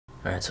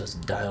Alright, so it's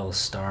dial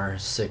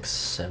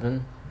 *67,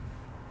 and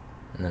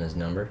then his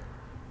number.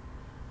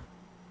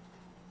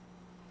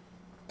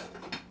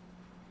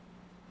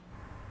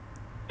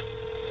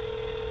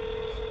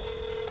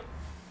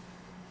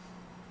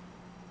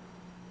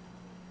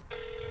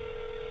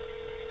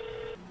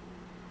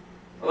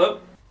 Hello?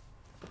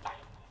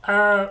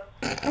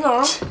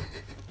 Hello?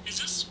 Is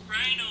this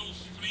Rhino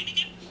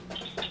Flanagan?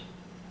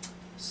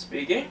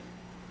 Speaking?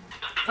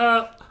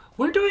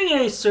 We're doing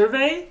a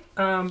survey,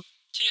 To help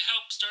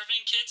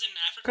starving kids in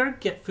Africa?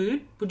 get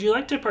food. Would you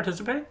like to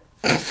participate?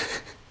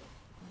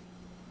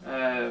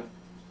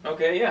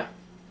 Okay, yeah.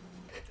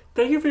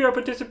 Thank you for your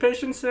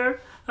participation, sir.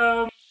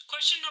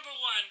 Question number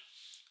 1.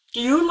 Do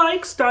you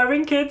like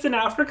starving kids in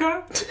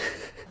Africa? Yes,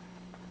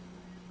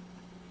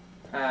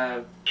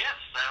 I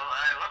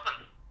love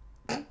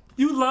them.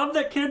 You love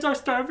that kids are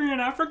starving in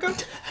Africa?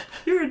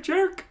 You're a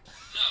jerk.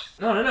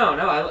 No,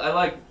 I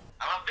like...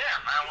 I love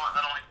them.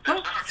 I don't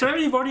like them. Sir,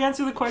 you've already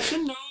answered the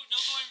question. No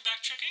going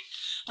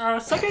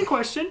backtracking? Second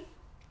question.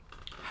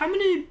 How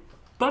many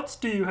butts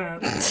do you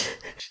have?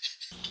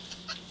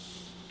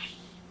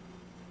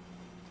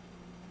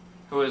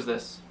 Who is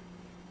this?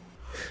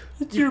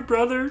 It's your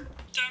brother.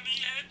 Dummy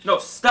head? No,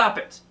 stop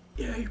it!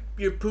 Yeah,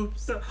 your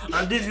poops.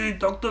 And this is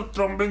Dr.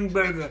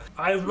 Trombenberger.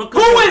 I look Who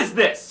is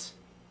this?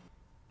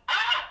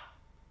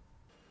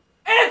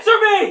 Answer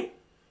me!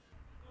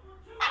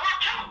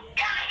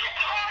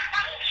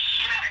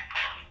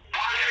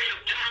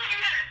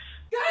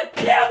 God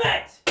damn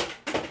it!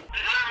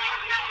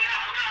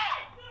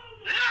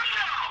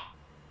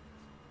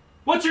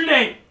 What's your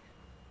name?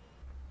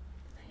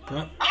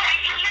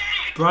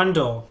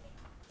 Grundle.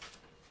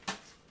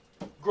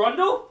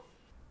 Grundle?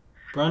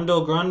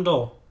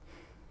 Grundle.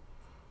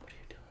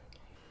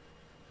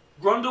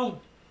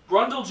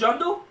 Grundle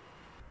Jundle?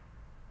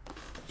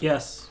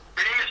 Yes.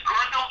 My name is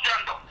Grundle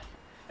Jundle.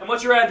 And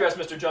what's your address,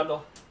 Mr.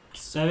 Jundle?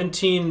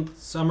 17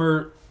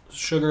 Summer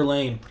Sugar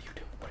Lane.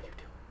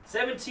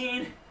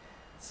 17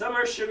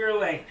 Summer Sugar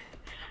Lane.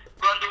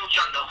 Grundle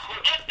Jundle. Who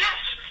did this,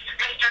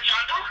 Mr.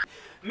 Jundle?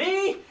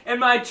 Me and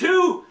my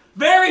two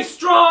very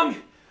strong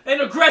and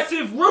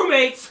aggressive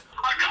roommates,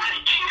 Are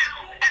coming to you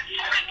at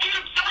 17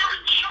 Summer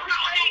Sugar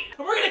Lane.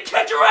 and we're gonna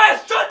kick your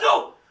ass,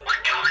 Jundle!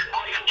 We're coming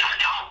for you,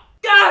 Jundle.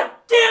 God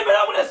damn it,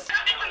 I'm gonna...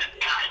 Nothing in the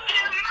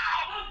goddamn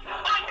mouth.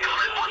 I'm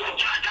coming for you,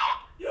 Jundle.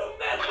 You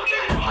messed with me,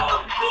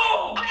 oh,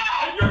 fool!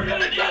 And you're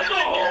gonna get the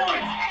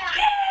horns!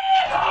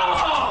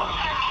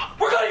 Yeehaw!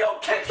 We're gonna go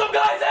kick some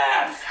guy's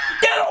ass!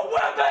 Get a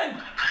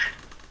weapon!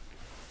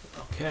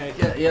 Okay.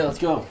 Yeah, let's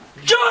go.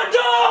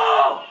 Jundle!